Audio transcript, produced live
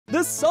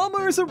The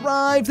summer's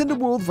arrived in the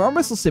world of our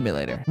Wrestle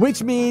Simulator,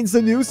 which means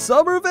the new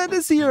summer event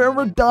is here and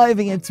we're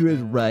diving into it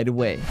right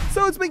away.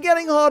 So it's been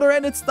getting hotter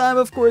and it's time,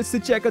 of course, to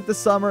check out the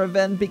summer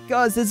event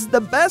because this is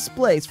the best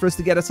place for us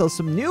to get ourselves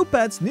some new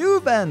pets, new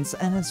events,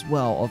 and as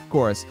well, of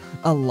course,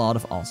 a lot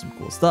of awesome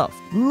cool stuff.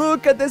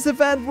 Look at this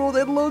event world,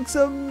 it looks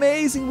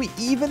amazing. We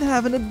even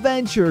have an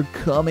adventure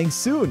coming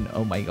soon.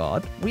 Oh my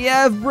god. We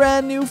have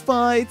brand new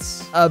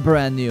fights, a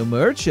brand new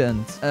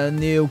merchant, a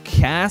new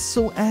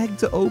castle egg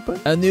to open,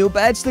 a new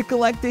badge to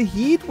collect, the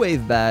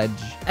heatwave badge,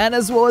 and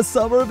as well as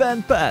summer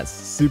event pass.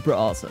 Super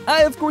awesome.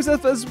 I of course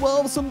have as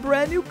well some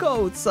brand new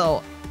codes,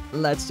 so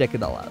let's check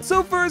it all out.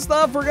 So first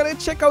off, we're gonna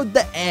check out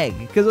the egg,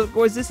 because of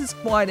course this is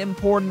quite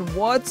important.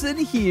 What's in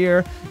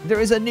here? There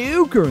is a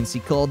new currency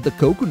called the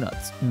coconut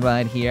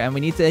right here, and we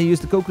need to use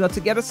the coconut to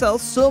get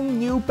ourselves some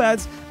new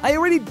pets. I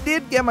already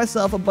did get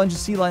myself a bunch of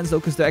sea lions though,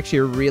 because they're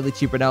actually really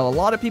cheaper now. A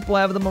lot of people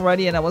have them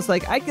already, and I was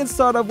like, I can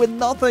start off with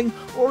nothing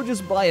or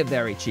just buy a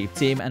very cheap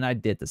team, and I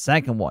did the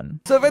second one.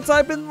 So if I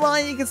type in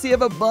lion, you can see I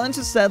have a bunch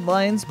of set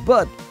lions,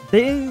 but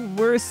they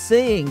were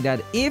saying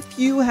that if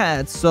you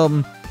had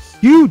some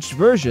huge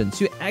versions,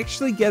 you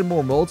actually get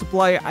more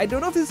multiplier. I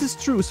don't know if this is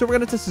true, so we're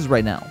gonna test this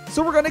right now.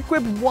 So we're gonna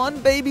equip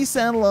one baby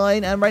sand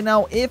lion, and right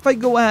now, if I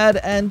go ahead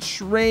and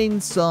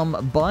train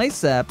some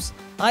biceps,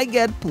 I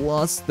get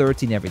plus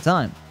 13 every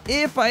time.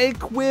 If I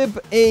equip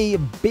a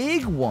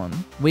big one,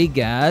 we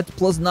get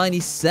plus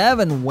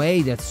 97.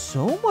 Wait, that's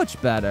so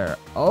much better.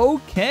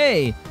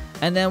 Okay.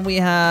 And then we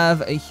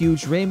have a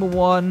huge rainbow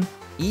one.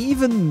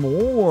 Even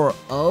more.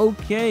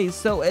 Okay,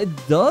 so it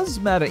does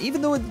matter.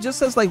 Even though it just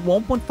says like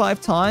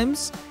 1.5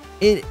 times,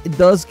 it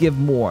does give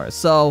more.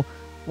 So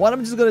what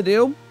I'm just gonna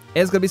do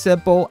is gonna be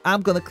simple.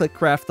 I'm gonna click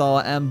craft all,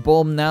 and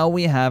boom, now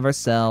we have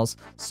ourselves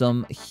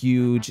some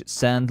huge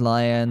sand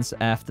lions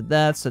after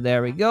that. So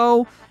there we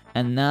go.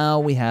 And now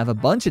we have a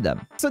bunch of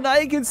them. So now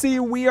you can see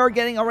we are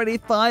getting already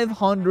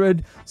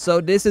 500.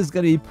 So this is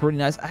going to be pretty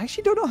nice. I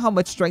actually don't know how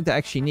much strength I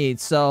actually need.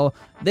 So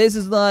this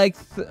is like,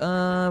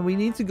 we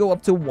need to go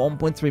up to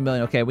 1.3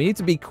 million. Okay, we need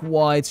to be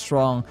quite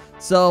strong.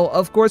 So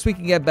of course we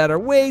can get better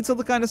weights, all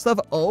the kind of stuff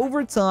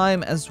over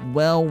time as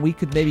well. We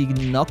could maybe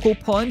knuckle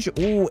punch.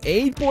 Ooh,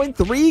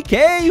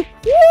 8.3k.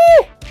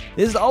 Woo!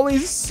 This is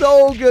always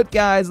so good,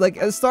 guys.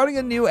 Like starting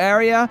a new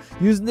area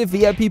using the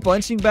VIP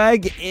punching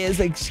bag is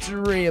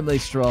extremely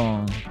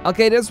strong.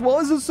 Okay, there's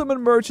one is a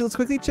summon merchant. Let's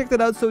quickly check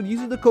that out. So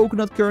using the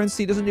coconut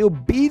currency, there's a new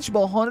beach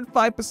ball,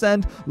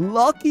 105%,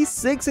 lucky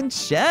 6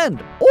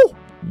 enchant. Oh,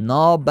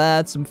 not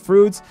bad. Some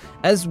fruits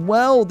as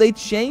well. They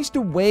changed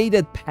the way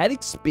that pet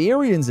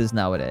experience is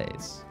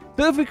nowadays.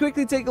 So if we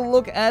quickly take a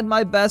look at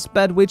my best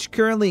pet, which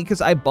currently,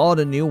 because I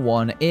bought a new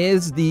one,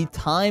 is the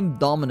Time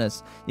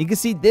Dominus. You can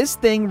see this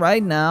thing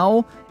right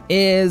now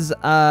is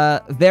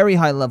very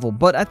high level,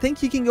 but I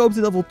think you can go up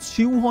to level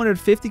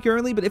 250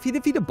 currently. But if you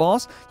defeat a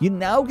boss, you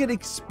now get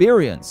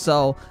experience.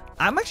 So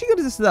I'm actually going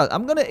to test it out.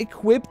 I'm going to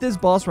equip this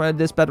boss right,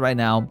 this pet right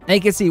now. And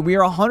you can see we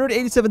are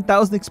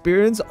 187,000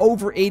 experience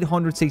over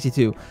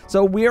 862.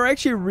 So we are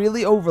actually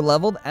really over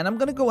leveled. And I'm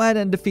going to go ahead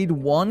and defeat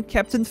one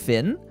Captain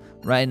Finn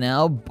right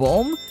now.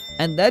 Boom.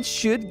 And that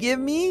should give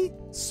me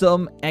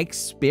some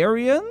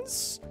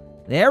experience.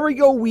 There we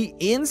go. We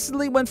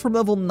instantly went from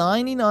level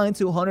 99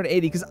 to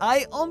 180 because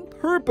I on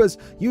purpose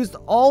used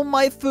all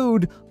my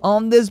food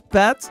on this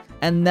pet,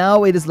 and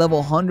now it is level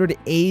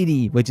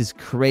 180, which is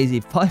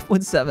crazy.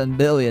 5.7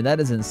 billion. That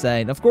is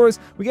insane. Of course,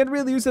 we can't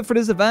really use it for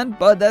this event,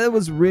 but that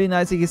was really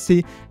nice. You can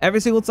see every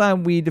single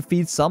time we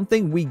defeat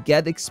something, we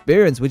get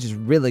experience, which is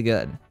really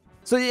good.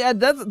 So yeah,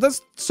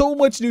 that's so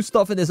much new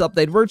stuff in this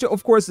update. We're,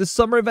 of course, the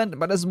summer event,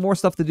 but there's more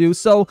stuff to do.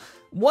 So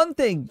one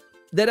thing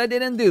that I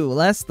didn't do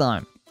last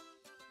time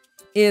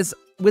is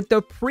with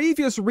the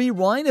previous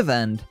rewind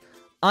event,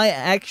 I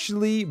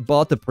actually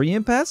bought the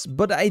premium pass,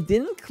 but I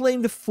didn't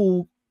claim the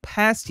full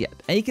pass yet.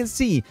 And you can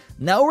see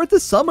now we're at the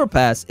summer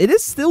pass. It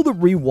is still the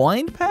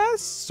rewind pass,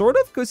 sort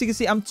of, because you can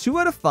see I'm 2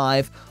 out of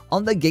 5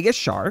 on the Giga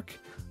Shark.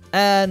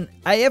 And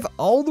I have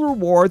all the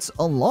rewards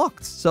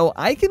unlocked. So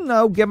I can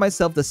now get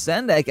myself the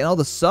sand egg and all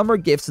the summer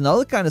gifts and all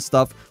that kind of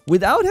stuff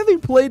without having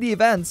played the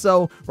event.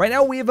 So right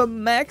now we have a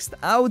maxed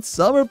out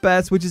summer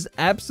pass, which is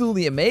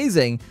absolutely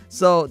amazing.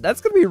 So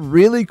that's going to be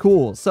really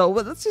cool. So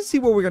let's just see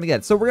what we're going to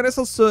get. So we're going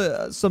to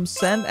sell some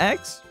sand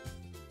eggs,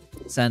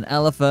 sand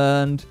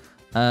elephant.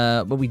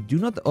 But we do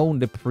not own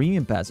the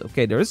premium pass.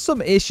 Okay, there is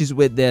some issues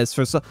with this.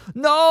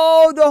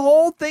 No, the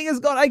whole thing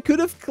is gone. I could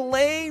have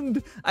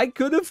claimed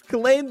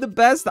the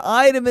best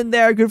item in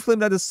there. I could have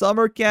claimed the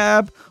summer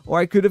cap, or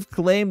I could have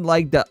claimed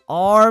like the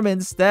arm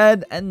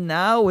instead, and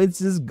now it's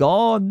just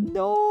gone.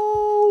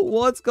 No,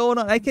 what's going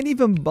on? I can't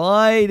even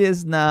buy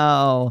this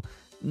now.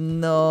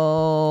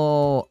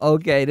 No.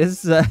 Okay,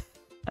 this is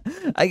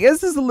I guess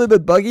this is a little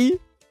bit buggy.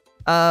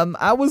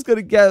 I was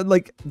gonna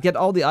get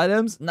all the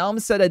items. Now I'm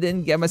sad I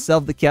didn't get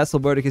myself the castle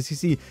bird, because you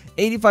see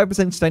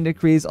 85% strength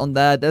increase on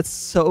that. That's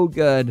so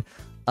good.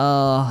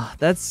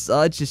 That's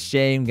such a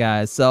shame,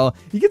 guys. So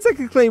you can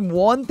technically claim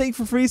one thing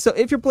for free. So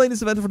if you're playing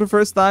this event for the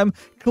first time,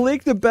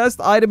 click the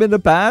best item in the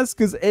past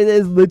because it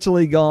is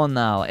literally gone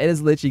now. It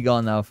is literally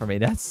gone now for me.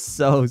 That's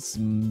so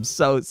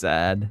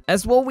sad.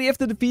 As well, we have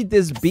to defeat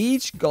this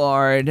beach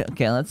guard.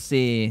 Okay, let's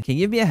see. Can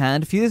you give me a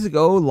hand? A few days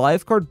ago,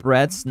 lifeguard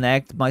Brett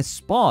snagged my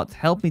spot.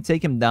 Help me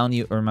take him down.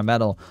 You earn my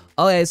medal.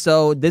 Okay,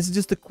 so this is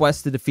just a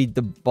quest to defeat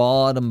the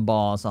bottom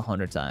boss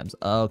 100 times.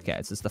 Okay,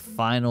 it's just the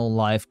final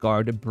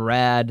lifeguard,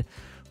 Brad,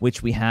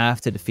 which we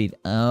have to defeat.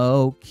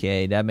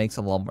 Okay, that makes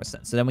a lot more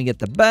sense. So then we get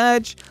the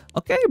badge.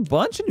 Okay, a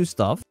bunch of new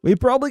stuff. We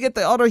probably get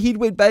the other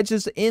heatweight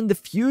badges in the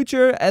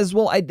future as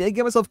well. I did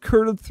get myself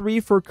curled 3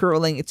 for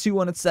curling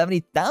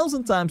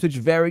 270,000 times, which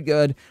is very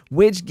good,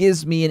 which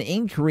gives me an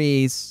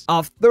increase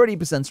of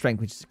 30%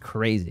 strength, which is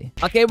crazy.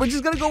 Okay, we're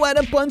just gonna go ahead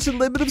and punch a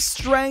little bit of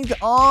strength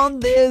on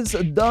this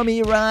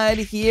dummy right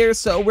here,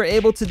 so we're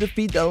able to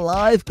defeat the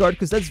lifeguard,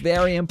 because that's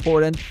very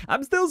important.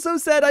 I'm still so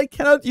sad I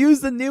cannot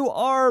use the new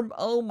arm.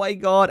 Oh my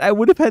god. I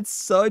would have had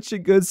such a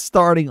good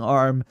starting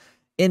arm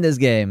in this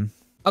game.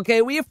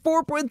 Okay, we have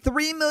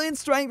 4.3 million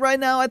strength right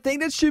now. I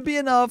think that should be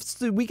enough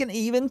so we can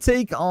even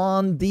take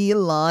on the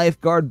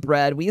lifeguard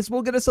Brad. We as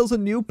well get ourselves a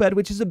new pet,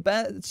 which is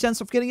a chance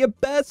of getting a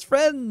best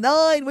friend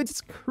 9, which is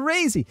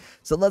crazy.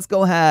 So let's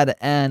go ahead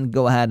and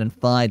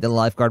fight the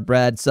lifeguard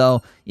Brad.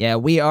 So yeah,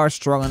 we are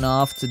strong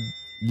enough to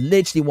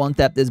literally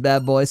one-tap this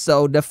bad boy.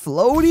 So the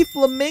floaty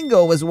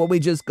flamingo is what we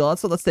just got,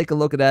 so let's take a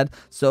look at that.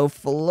 So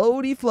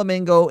floaty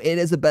flamingo, it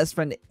is a best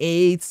friend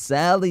 8,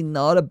 sadly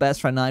not a best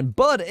friend 9,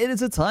 but it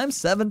is a times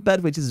 7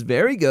 pet, which is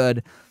very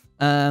good.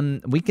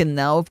 We can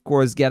now, of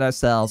course, get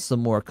ourselves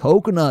some more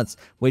coconuts,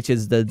 which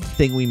is the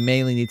thing we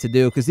mainly need to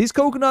do, because these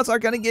coconuts are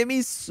going to give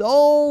me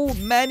so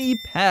many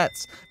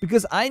pets,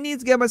 because I need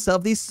to get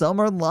myself these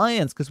summer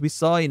lions, because we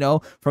saw, you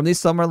know, from these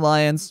summer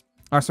lions,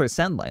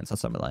 sand lions, not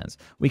summer lions.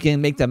 We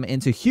can make them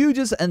into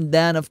huges, and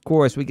then, of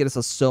course, we get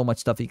ourselves so much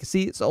stuff. You can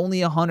see it's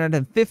only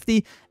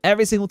 150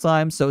 every single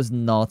time, so it's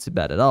not too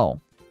bad at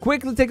all.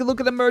 Quickly take a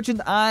look at the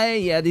merchant.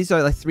 Yeah, these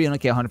are like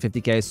 300k,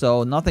 150k,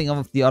 so nothing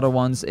of the other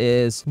ones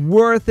is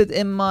worth it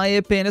in my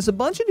opinion. There's a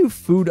bunch of new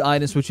food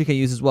items which you can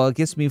use as well. It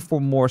gives me for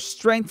more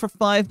strength for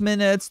 5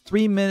 minutes,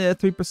 3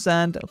 minutes,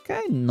 3%.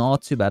 Okay,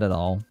 not too bad at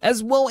all.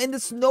 As well, in the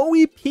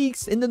snowy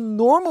peaks in the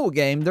normal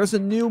game, there's a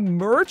new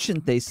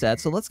merchant they said,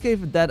 so let's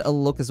give that a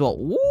look as well.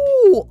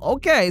 Ooh,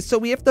 okay, so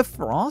we have the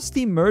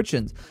frosty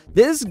merchant.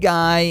 This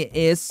guy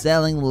is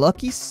selling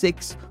lucky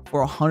 6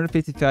 for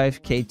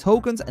 155k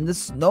tokens, and the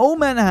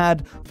snowman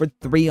hat for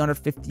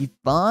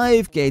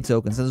 355k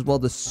tokens, as well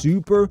the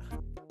super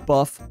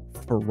buff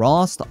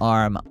frost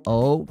arm.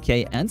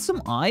 Okay, and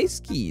some ice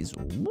keys.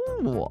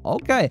 Ooh,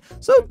 okay,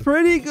 so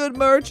pretty good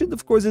merchant.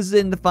 Of course, this is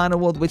in the final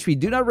world, which we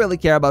do not really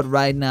care about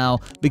right now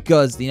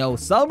because, you know,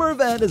 summer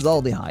event is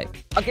all the hype.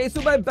 Okay,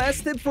 so my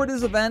best tip for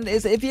this event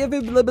is if you have a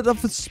little bit of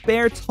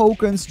spare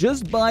tokens,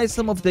 just buy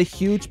some of the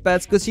huge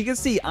pets, because you can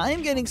see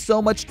I'm getting so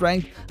much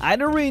strength. I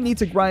don't really need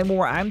to grind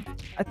more. I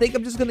think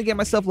I'm just gonna get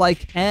myself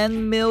like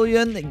 10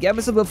 million, get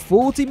myself a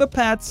full team of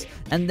pets,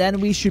 and then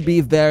we should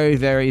be very,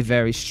 very,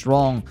 very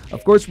strong.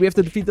 Of course, we have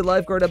to defeat the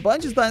lifeguard a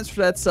bunch of times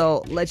for that,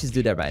 so let's just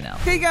do that right now.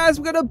 Okay, guys,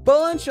 we got a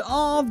bunch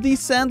of these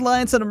sand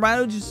lions, and I'm right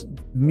now just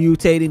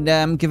mutating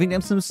them, giving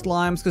them some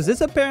slimes, because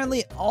this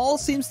apparently all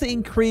seems to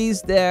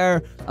increase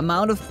their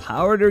amount of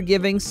power they're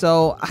giving.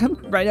 So I'm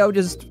right now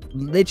just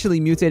literally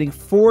mutating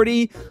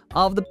 40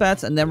 of the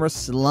pets, and then we're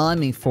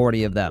sliming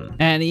 40 of them.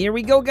 And here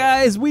we go,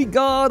 guys. We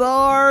got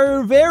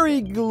our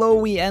very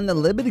glowy and a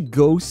little bit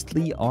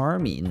ghostly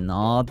army.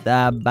 Not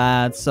that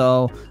bad.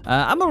 So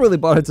I'm not really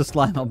bothered to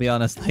slime, I'll be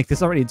honest. Like,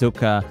 this already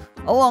took a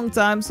long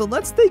time. So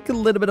let's take a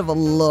little bit of a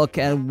look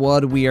at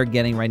what we are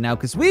getting right now,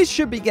 because we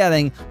should be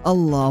getting a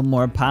lot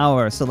more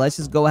power. So let's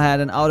just go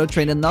ahead and auto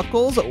train the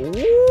Knuckles.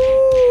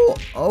 Ooh,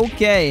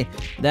 okay,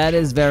 that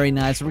is very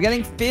nice. We're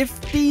getting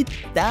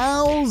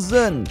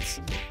 50,000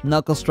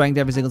 knuckle strength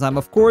every single time.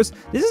 Of course,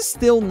 this is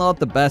still not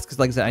the best, because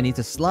like I said, I need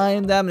to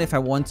slime them, and if I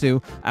want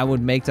to, I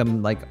would make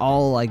them like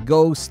all like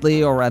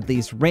ghostly or at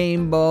least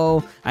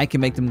rainbow. I can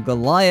make them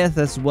Goliath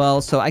as well,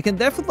 so I can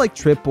definitely like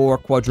triple or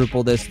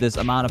quadruple this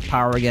amount of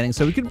power we're getting.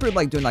 So we could be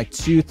like doing like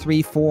 200,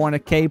 300,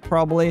 400k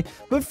probably,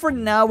 but for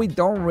now we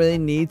don't really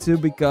need to,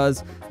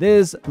 because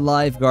this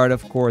lifeguard,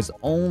 of course,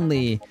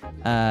 only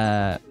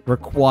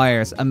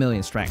requires 1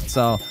 million strength.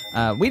 So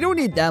we don't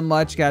need that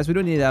much, guys. We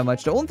don't need that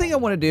much. The only thing I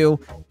want to do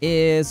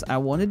is I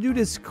want to do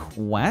this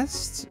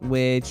quest,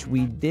 which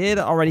we did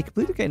already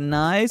complete. Okay,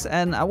 nice.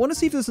 And I want to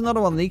see if there's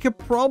another one. You could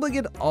probably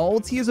get all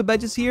tiers of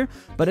badges here,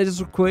 but I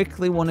just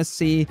quickly want to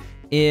see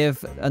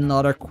if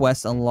another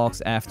quest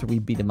unlocks after we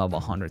beat him up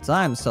 100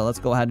 times. So let's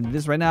go ahead and do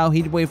this right now.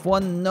 Heat wave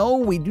 1. No,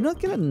 we do not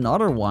get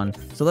another one.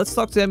 So let's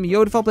talk to him.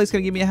 Yo, Defild, please, can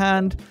you give me a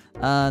hand?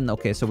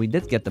 Okay, so we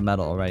did get the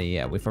medal already.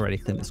 Yeah, we've already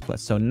cleaned this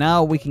quest. So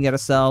now we can get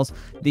ourselves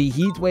the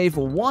Heat Wave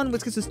 1,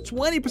 which gives us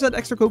 20%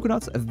 extra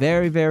coconuts.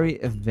 Very, very,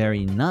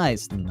 very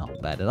nice.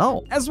 Not bad at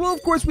all. As well,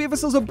 of course, we have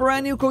ourselves a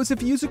brand new code. So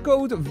if you use the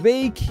code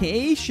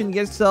VACATION,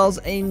 get yourselves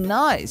a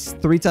nice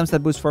 3 times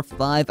that boost for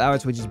 5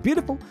 hours, which is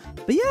beautiful.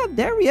 But yeah,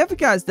 there we have it,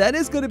 guys. That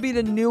is going to be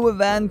the new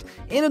event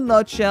in a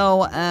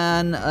nutshell.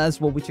 And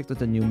as well, we checked out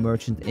the new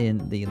merchant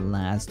in the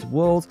last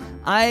world.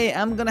 I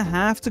am going to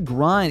have to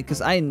grind because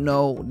I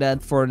know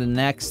that for the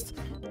next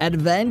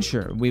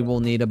adventure we will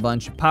need a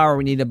bunch of power,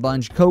 we need a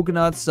bunch of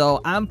coconuts, so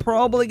I'm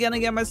probably gonna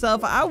get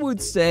myself, I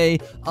would say,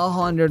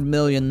 100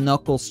 million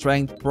knuckle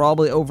strength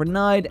probably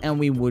overnight, and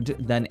we would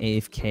then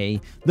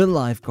AFK the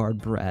lifeguard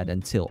bread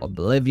until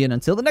oblivion,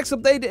 until the next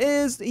update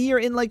is here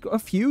in like a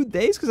few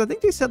days, because I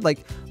think they said like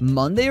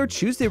Monday or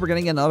Tuesday we're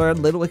getting another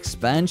little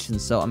expansion,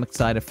 so I'm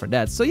excited for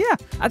that. So yeah,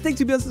 I think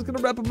to be honest, that's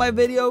gonna wrap up my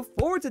video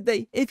for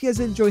today. If you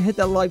guys enjoyed, hit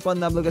that like button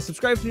down below, guys,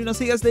 subscribe if you're new, and I'll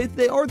see you guys later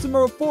today or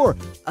tomorrow for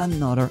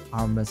another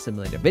Armor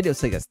Simulator video.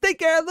 So guys, take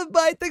care, live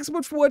by, thanks so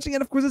much for watching,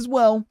 and of course as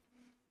well,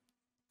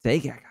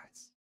 take care, guys.